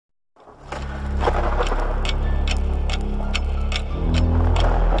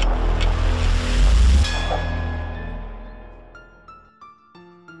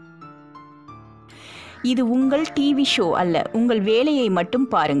இது உங்கள் TV show அல்ல, உங்கள் வேலையை மட்டும்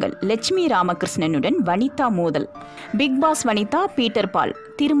பாருங்கள். லட்சுமி ராமகிருஷ்ணனுடன் வனிதா மோதல். பிக் பாஸ் வனிதா பீட்டர் பால்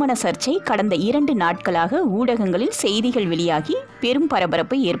திருமண சர்ச்சை கடந்த 2 நாட்களாக ஊடகங்களில் செய்திகள் வெளியாகி பெரும்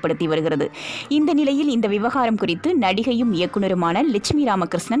பரபரப்பை ஏற்படுத்தி வருகிறது. இந்த நிலையில் இந்த விவகாரம் குறித்து நடிகையும் இயக்குனருமான லட்சுமி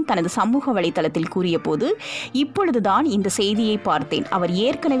ராமகிருஷ்ணன் தனது சமூக வலைதளத்தில் கூறிய போது, இப்பொழுதுதான் இந்த செய்தியை பார்த்தேன். அவர்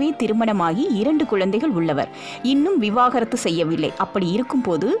ஏற்கனவே திருமணமாகி 2 குழந்தைகள் உள்ளவர், இன்னும் விவாகரத்து செய்யவில்லை. அப்படி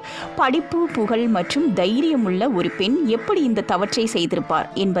இருக்கும்போது படிப்பு, புகழ் மற்றும் தைரியம் உள்ள ஒரு பெண் எப்படி இந்த தவற்றை செய்திருப்பார்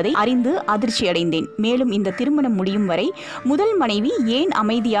என்பதை அறிந்து அதிர்ச்சியடைந்தேன். மேலும் இந்த திருமணம் முடியும் வரை முதல் மனைவி ஏன்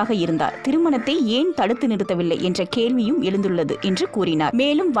அமைதியாக இருந்தார், திருமணத்தை ஏன் தடுத்து நிறுத்தவில்லை என்ற கேள்வியும் எழுந்துள்ளது என்று கூறினார்.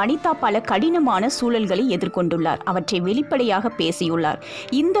 மேலும் வனிதா பல கடினமான சூழல்களை எதிர்கொண்டுள்ளார், அவற்றை வெளிப்படையாக பேசியுள்ளார்.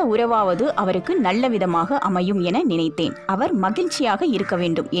 இந்த உறவாவது அவருக்கு நல்ல விதமாக அமையும் என நினைத்தேன். அவர் மகிழ்ச்சியாக இருக்க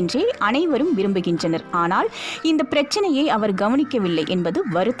வேண்டும் என்றே அனைவரும் விரும்புகின்றனர். ஆனால் இந்த பிரச்சனையை அவர் கவனிக்கவில்லை என்பது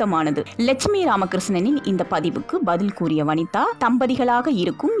வருத்தமானது. லட்சுமி ராமகிருஷ்ணனின் இந்த பதிவுக்கு பதில் கூறிய வனிதா, தம்பதிகளாக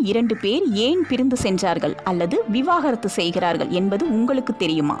இருக்கும் 2 பேர் ஏன் பிரிந்து சென்றார்கள் அல்லது விவாகரத்து செய்கிறார்கள் என்பது உங்களுக்கு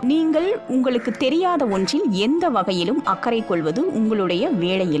தெரியுமா? நீங்கள் உங்களுக்கு தெரியாத ஒன்றில் எந்த வகையிலும் அக்கறை கொள்வது உங்களுடைய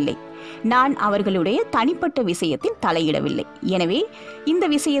வேலை இல்லை. நான் அவர்களுடைய தனிப்பட்ட விஷயத்தில் தலையிடவில்லை. எனவே இந்த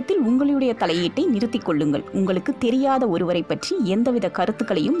விஷயத்தில் உங்களுடைய தலையீட்டை நிறுத்திக் கொள்ளுங்கள். உங்களுக்கு தெரியாத ஒருவரை பற்றி எந்தவித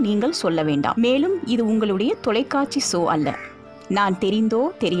கருத்துக்களையும் நீங்கள் சொல்ல வேண்டாம். மேலும் இது உங்களுடைய தொலைக்காட்சி ஷோ அல்ல. நான் தெரிந்தோ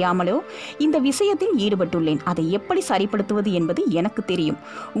தெரியாமலோ இந்த விஷயத்தில் ஈடுபட்டுள்ளேன். அதை எப்படி சரிப்படுத்துவது என்பது எனக்கு தெரியும்.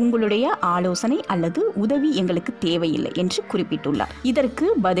 உங்களுடைய ஆலோசனை அல்லது உதவி எங்களுக்கு தேவையில்லை என்று குறிப்பிட்டுள்ளார். இதற்கு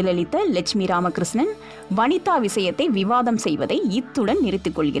பதிலளித்த லட்சுமி ராமகிருஷ்ணன், வனிதா விஷயத்தை விவாதம் செய்வதை இத்துடன்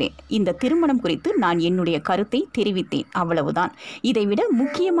நிறுத்திக் கொள்கிறேன். இந்த திருமணம் குறித்து நான் என்னுடைய கருத்தை தெரிவித்தேன், அவ்வளவுதான். இதைவிட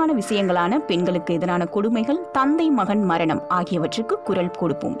முக்கியமான விஷயங்களான பெண்களுக்கு எதிரான கொடுமைகள், தந்தை மகன் மரணம் ஆகியவற்றுக்கு குரல்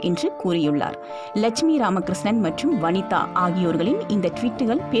கொடுப்போம் என்று கூறியுள்ளார். லட்சுமி ராமகிருஷ்ணன் மற்றும் வனிதா ஆகியோர் இந்த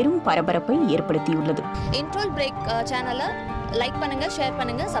ட்வீட்டுகள் பெரும் பரபரப்பை ஏற்படுத்தியுள்ளது. இன்ட்ரோல் பிரேக் சேனலை லைக் பண்ணுங்க, ஷேர்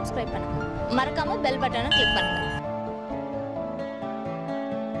பண்ணுங்க, சப்ஸ்கிரைப் பண்ணுங்க. மறக்காம பெல் பட்டனை கிளிக் பண்ணுங்க.